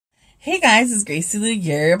Hey guys, it's GracieLou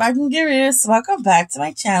here back from GracieLou. Welcome back to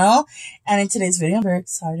my channel. And in today's video, I'm very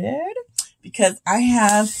excited because I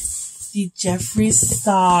have the Jeffree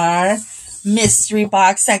Star mystery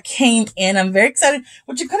box that came in. I'm very excited,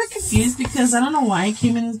 which I'm kind of confused because I don't know why it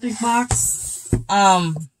came in this big box.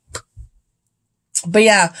 But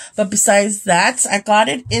yeah, but besides that, I got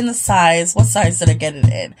it in the size. What size did I get it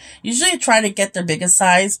in? Usually I try to get their biggest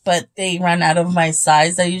size, but they ran out of my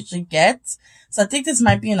size I usually get. So I think this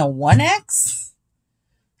might be in a 1X.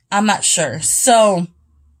 I'm not sure. So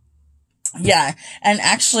yeah, and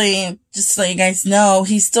actually, just so you guys know,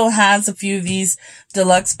 he still has a few of these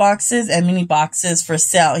deluxe boxes and mini boxes for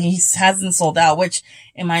sale. He hasn't sold out, which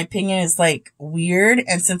in my opinion is like weird.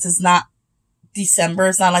 And since it's not December,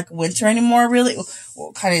 it's not like winter anymore, really.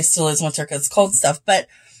 Well, kind of still is winter because it's cold stuff, but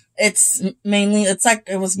it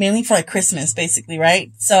was mainly for like Christmas, basically,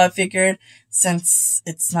 right? So I figured since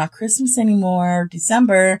it's not Christmas anymore,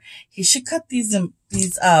 December, he should cut these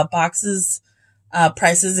boxes,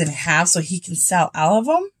 prices in half so he can sell all of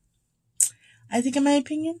them. I think, in my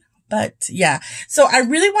opinion. But yeah, so I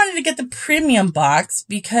really wanted to get the premium box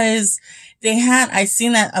because I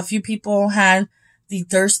seen that a few people had the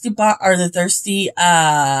thirsty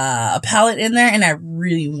palette in there, and I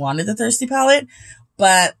really wanted the thirsty palette.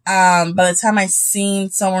 But by the time I seen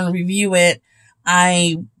someone review it,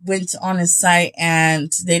 I went on his site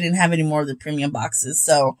and they didn't have any more of the premium boxes.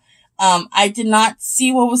 So I did not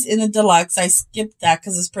see what was in the deluxe. I skipped that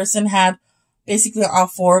because this person had basically all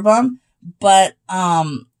 4 of them. But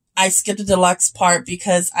I skipped the deluxe part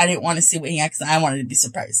because I didn't want to see what he had because I wanted to be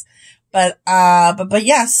surprised. But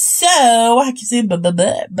yeah, so I keep saying but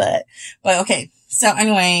okay. So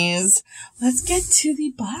anyways, let's get to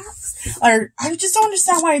the box. I just don't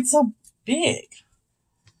understand why it's so big.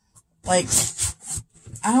 Like,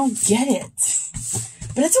 I don't get it.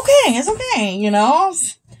 But it's okay. It's okay, you know?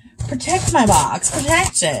 Protect my box.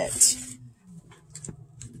 Protect it.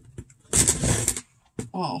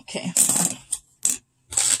 Oh, okay.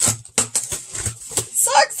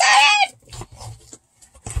 So excited!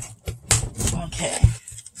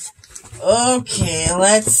 Okay,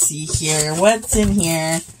 let's see here. What's in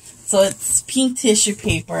here? So it's pink tissue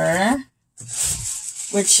paper,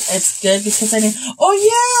 which it's good because I didn't. Oh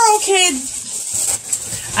yeah, okay.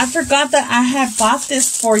 I forgot that I had bought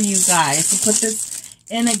this for you guys to put this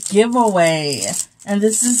in a giveaway. And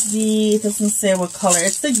this is it doesn't say what color.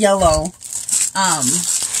 It's the yellow.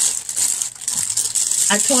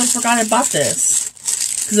 I totally forgot I bought this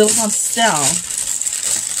because it was on sale.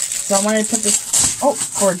 So I wanted to put this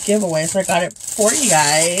for a giveaway, so I got it for you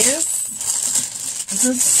guys. This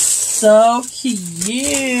is so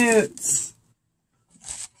cute.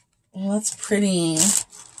 Oh, that's pretty.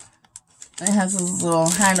 It has this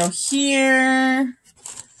little handle here.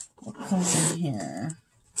 What comes in here?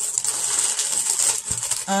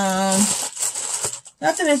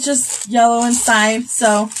 Nothing, it's just yellow inside.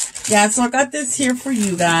 So, yeah, so I got this here for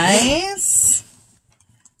you guys.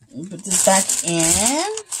 Put this back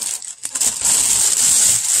in.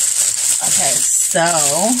 Okay, so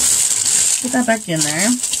put that back in there.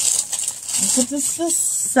 Put this to the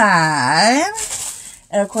side.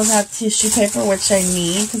 And of course I have tissue paper, which I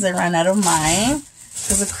need because I ran out of mine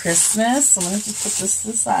because of Christmas. So let me just put this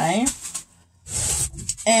to the side.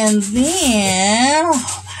 And then,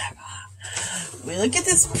 oh my god, wait, look at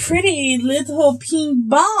this pretty little pink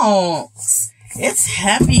box. It's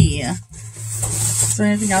heavy. Is there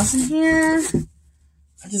anything else in here?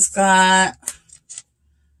 I just got...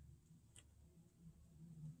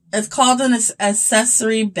 It's called an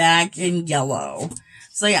accessory bag in yellow.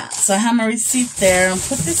 So yeah, so I have my receipt there. I'll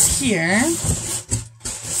put this here.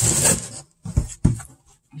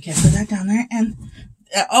 Okay, put that down there. And,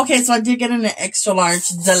 okay, so I did get an extra large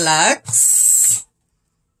deluxe.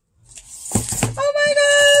 Oh my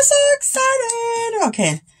god, so excited.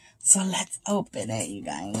 Okay, so let's open it, you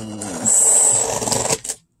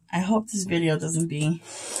guys. I hope this video doesn't be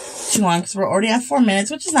too long because we're already at 4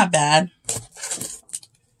 minutes, which is not bad.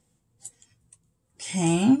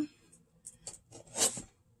 Okay.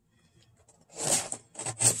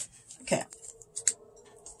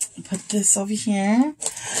 Put this over here.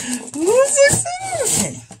 Ooh, so excited.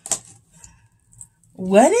 Okay.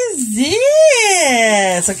 What is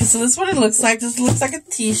this? Okay, so this is what it looks like. This looks like a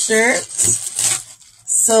t-shirt.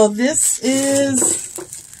 So this is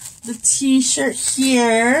the t-shirt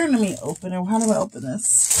here. Let me open it. How do I open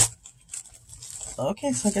this?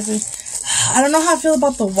 Okay, so I guess I don't know how I feel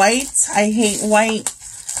about the white. I hate white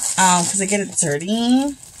because I get it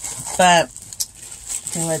dirty. But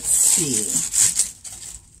okay, let's see.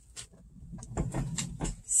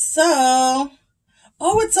 So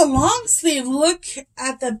Oh, it's a long sleeve. Look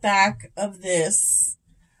at the back of this.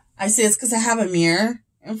 I say it's because I have a mirror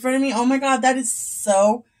in front of me. Oh my God, that is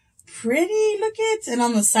so pretty. Look at it. And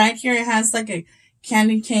on the side here, it has like a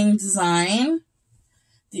candy cane design.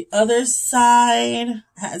 The other side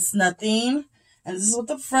has nothing. And this is what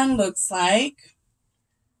the front looks like.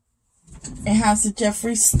 It has the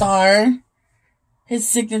Jeffree Star, his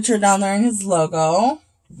signature down there and his logo.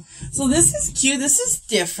 So this is cute. This is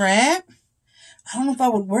different. I don't know if I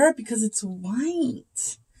would wear it because it's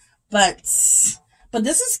white. But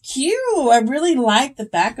this is cute. I really like the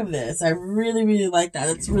back of this. I really, really like that.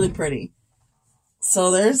 It's really pretty.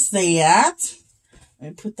 So there's that. Let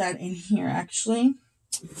me put that in here actually.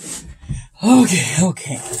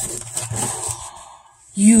 Okay.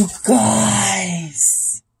 You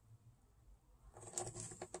guys.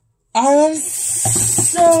 I am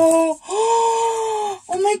so... Oh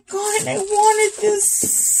my God, I wanted this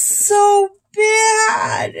so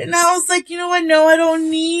bad. And I was like, you know what? No, I don't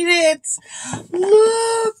need it.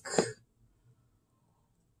 Look.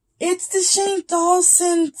 It's the Shane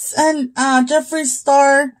Dawson and Jeffree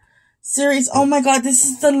Star series. Oh my God, this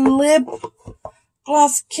is the lip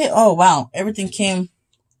gloss kit. Oh wow, everything came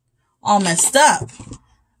all messed up.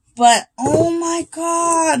 But oh my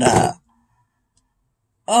God.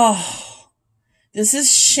 Oh, this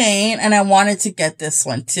is Shane, and I wanted to get this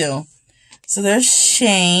one too. So there's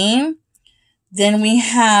Shane. Then we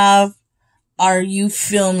have Are You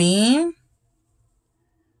Filming?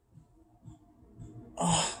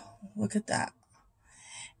 Oh, look at that.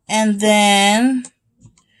 And then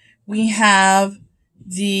we have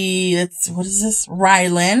what is this?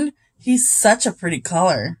 Ryland. He's such a pretty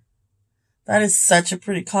color. That is such a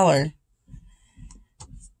pretty color.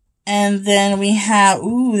 And then we have,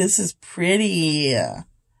 ooh, this is pretty.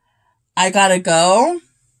 I Gotta Go.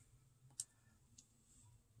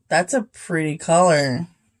 That's a pretty color.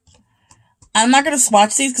 I'm not going to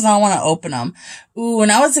swatch these because I don't want to open them. Ooh,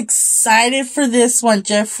 and I was excited for this one,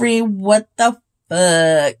 Jeffree. What the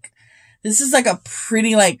fuck? This is like a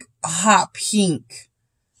pretty, like, hot pink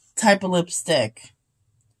type of lipstick.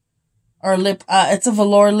 Or it's a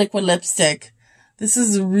velour liquid lipstick. This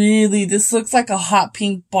looks like a hot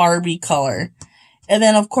pink Barbie color. And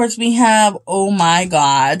then, of course, we have, oh my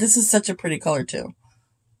God, this is such a pretty color too.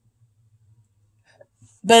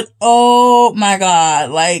 But, oh my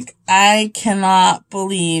God, like, I cannot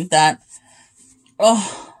believe that,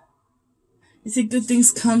 oh, you see, good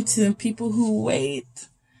things come to people who wait.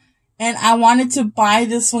 And I wanted to buy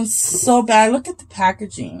this one so bad. Look at the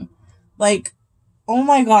packaging. Like, oh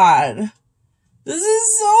my God. This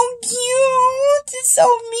is so cute. It's so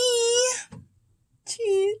me.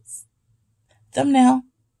 Jeez. Thumbnail.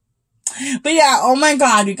 But yeah, oh my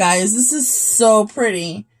God, you guys. This is so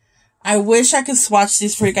pretty. I wish I could swatch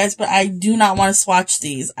these for you guys, but I do not want to swatch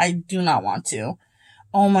these. I do not want to.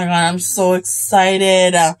 Oh my God, I'm so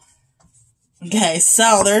excited. Okay,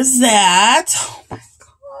 so there's that. Oh my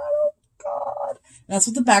God, oh God. That's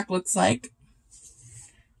what the back looks like.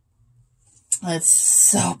 It's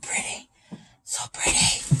so pretty. So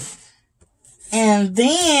pretty. And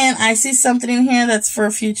then I see something in here that's for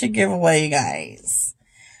a future giveaway, you guys.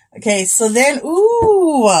 Okay, so then,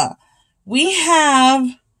 ooh, we have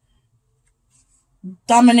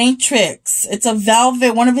Dominatrix. It's a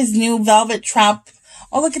velvet, one of his new velvet trap.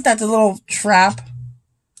 Oh, look at that, the little trap.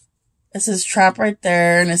 It says trap right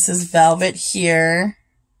there, and it says velvet here.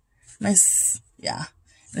 Nice, yeah.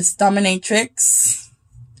 It's Dominatrix.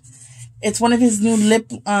 It's one of his new lip,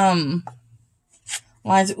 lines.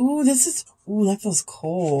 Ooh, that feels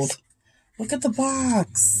cold. Look at the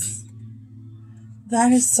box.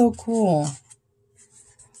 That is so cool.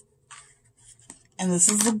 And this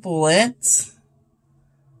is the bullet.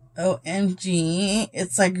 OMG.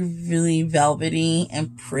 It's like really velvety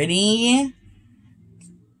and pretty.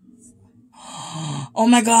 Oh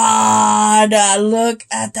my God. Look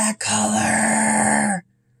at that color.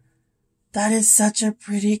 That is such a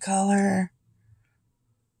pretty color.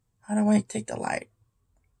 How do I take the light?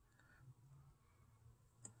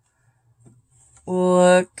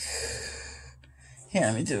 Look. Here,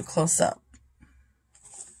 let me do a close-up.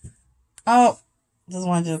 Oh, doesn't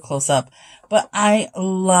want to do a close-up. But I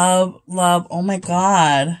love, oh my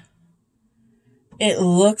God. It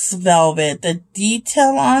looks velvet. The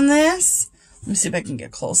detail on this. Let me see if I can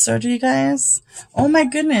get closer to you guys. Oh my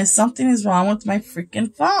goodness, something is wrong with my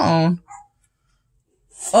freaking phone.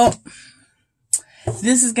 Oh,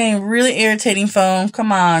 this is getting really irritating, phone.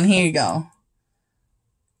 Come on, here you go.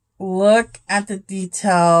 Look at the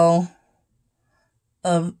detail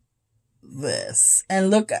of this.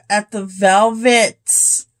 And look at the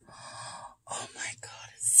velvet. Oh my God,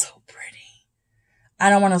 it's so pretty. I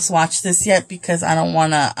don't want to swatch this yet because I don't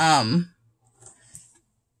want to,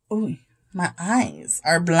 ooh, my eyes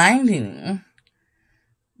are blinding.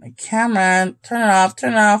 My camera, turn it off,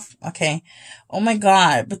 turn it off. Okay. Oh my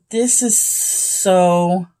God, but this is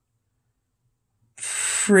so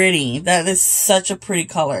pretty. That is such a pretty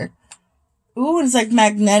color. Ooh, it's like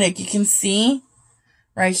magnetic. You can see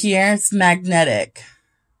right here, it's magnetic.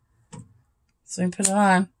 So we put it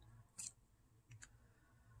on.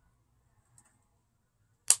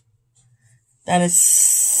 That is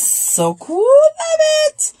so cool. Love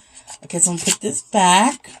it. Okay, so I'm going to put this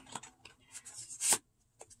back.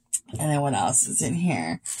 And then what else is in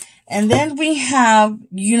here? And then we have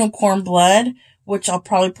Unicorn Blood, which I'll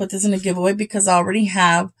probably put this in a giveaway because I already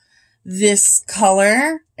have this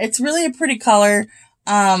color. It's really a pretty color.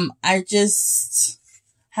 I just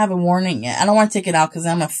haven't worn it yet. I don't want to take it out because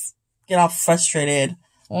I'm going to get all frustrated.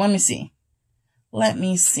 Well, let me see. Let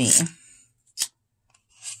me see.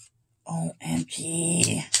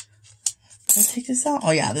 OMG. Did I take this out?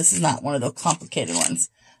 Oh yeah, this is not one of the complicated ones.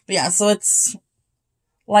 But yeah, so it's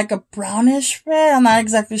like a brownish red. I'm not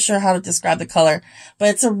exactly sure how to describe the color, but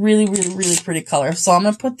it's a really, really, really pretty color. So I'm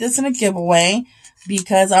going to put this in a giveaway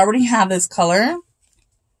because I already have this color.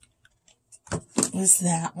 What's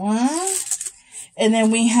that one? And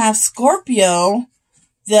then we have Scorpio,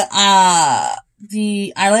 the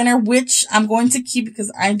eyeliner, which I'm going to keep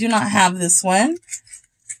because I do not have this one.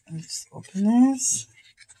 Let me just open this.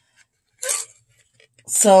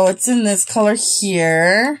 So it's in this color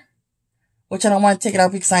here, which I don't want to take it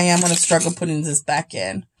out because I am going to struggle putting this back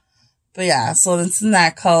in. But yeah, so it's in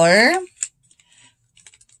that color.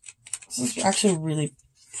 This is actually a really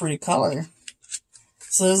pretty color.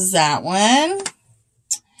 So there's that one.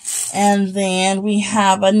 And then we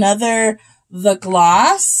have another, the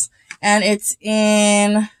gloss, and it's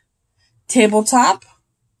in Tabletop,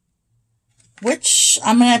 which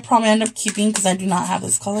I'm going to probably end up keeping because I do not have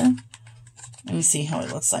this color. Let me see how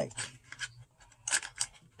it looks like.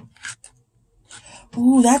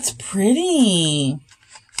 Ooh, that's pretty.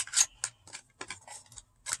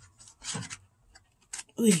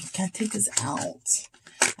 Ooh, can't take this out.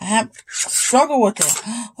 I have struggled with it.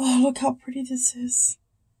 Oh, look how pretty this is.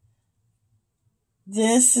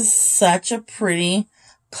 This is such a pretty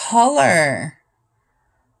color.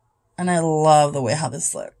 And I love the way how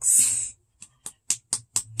this looks.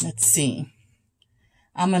 Let's see.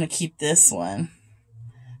 I'm going to keep this one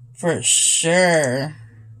for sure.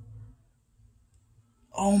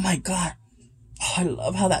 Oh my God. Oh, I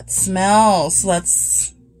love how that smells. So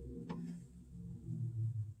that's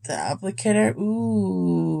the applicator.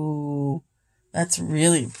 Ooh, that's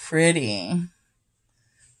really pretty.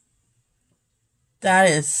 That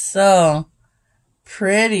is so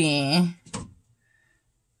pretty.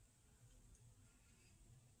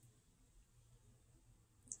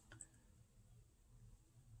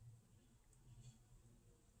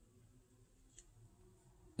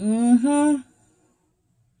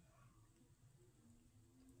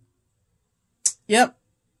 Yep.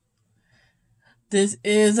 This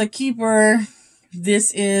is a keeper.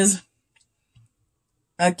 This is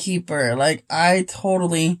a keeper. Like, I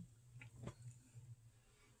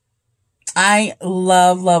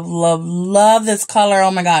love, love, love, love this color.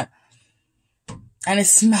 Oh my God. And it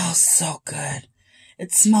smells so good.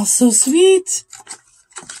 It smells so sweet.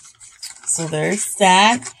 So there's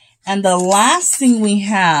that. And the last thing we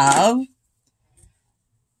have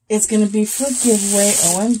is going to be for giveaway.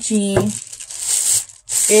 OMG.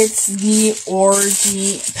 It's the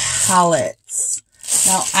Orgy palettes.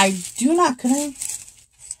 Now, I do not, could I?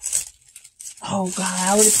 Oh God,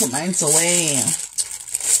 I already put mine away.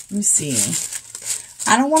 Let me see.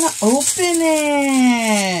 I don't want to open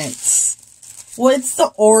it. Well, it's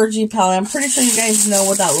the Orgy palette. I'm pretty sure you guys know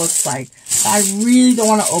what that looks like. I really don't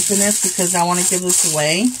want to open this because I want to give this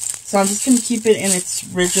away. So I'm just going to keep it in its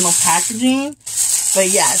original packaging. But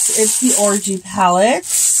yes, it's the Orgy palette.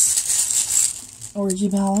 Orgy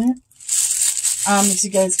palette. As you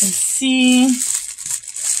guys can see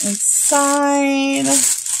inside.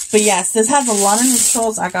 But yes, this has a lot of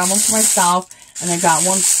neutrals. I got one for myself, and I got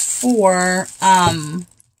one for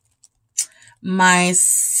my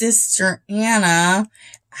sister Anna.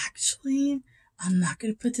 Actually, I'm not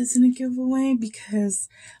going to put this in a giveaway because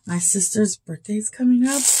my sister's birthday is coming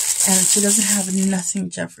up, and she doesn't have nothing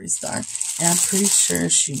Jeffree Star, and I'm pretty sure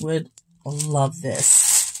she would love this.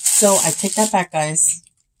 So I take that back, guys.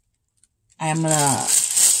 I am going to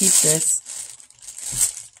keep this.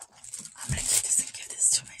 I'm going to keep this and give this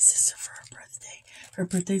to my sister for her birthday. Her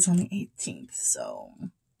birthday's on the 18th, so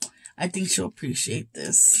I think she'll appreciate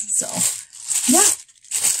this. So, yeah.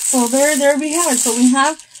 So there we have it. So we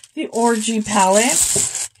have the Orgy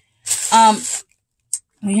palette.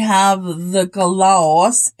 We have the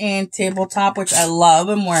Gloss and Tabletop, which I love.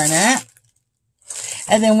 I'm wearing it.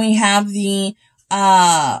 And then we have the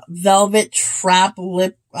Velvet Trap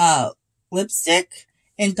lipstick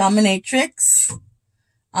in Dominatrix.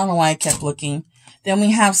 I don't know why I kept looking. Then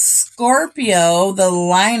we have Scorpio, the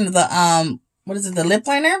what is it, the lip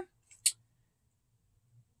liner?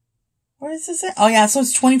 What does this say? Oh yeah, so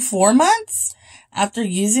it's 24 months after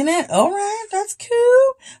using it. Alright, that's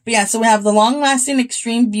cool. But yeah, so we have the long-lasting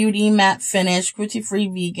Extreme Beauty Matte Finish, cruelty-free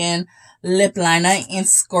vegan lip liner in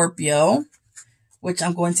Scorpio, which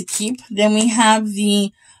I'm going to keep. Then we have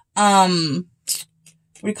the, what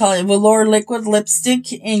do you call it? Velour Liquid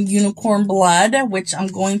Lipstick in Unicorn Blood, which I'm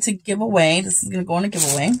going to give away. This is going to go in a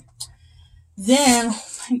giveaway. Then, oh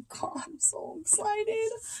my god, I'm so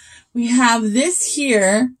excited. We have this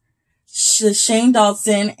here, the Shane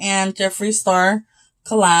Dawson and Jeffree Star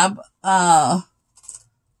collab,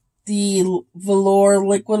 the Velour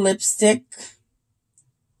Liquid Lipstick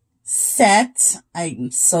set.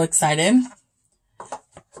 I'm so excited.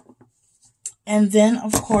 And then,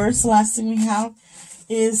 of course, the last thing we have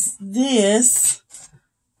is this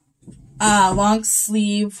long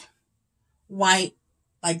sleeve white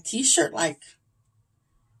like t-shirt, like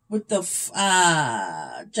with the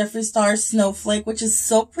Jeffree Star snowflake, which is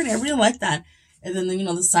so pretty. I really like that. And then, you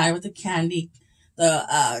know, the side with the candy, the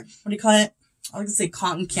what do you call it? I was gonna say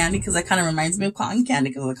cotton candy because that kind of reminds me of cotton candy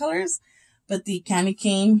because of the colors. But the candy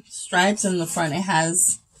cane stripes, and in the front it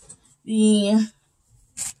has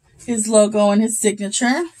his logo and his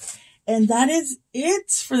signature. And that is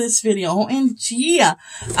it for this video. OMG.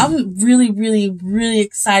 I'm really, really, really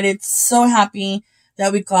excited. So happy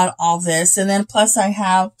that we got all this. And then plus I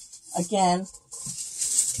have, again,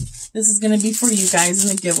 this is going to be for you guys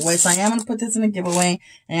in the giveaway. So I am going to put this in a giveaway,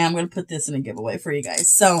 and I'm going to put this in a giveaway for you guys.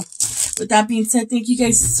 So with that being said, thank you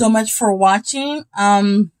guys so much for watching.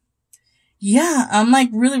 Yeah, I'm like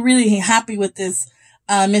really, really happy with this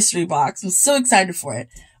mystery box. I'm so excited for it.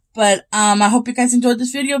 But I hope you guys enjoyed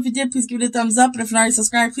this video. If you did, please give it a thumbs up. And if you're not already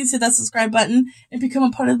subscribed, please hit that subscribe button and become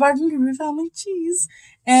a part of the Bargain Guru family. Cheese.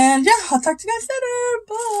 And yeah, I'll talk to you guys later.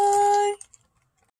 Bye.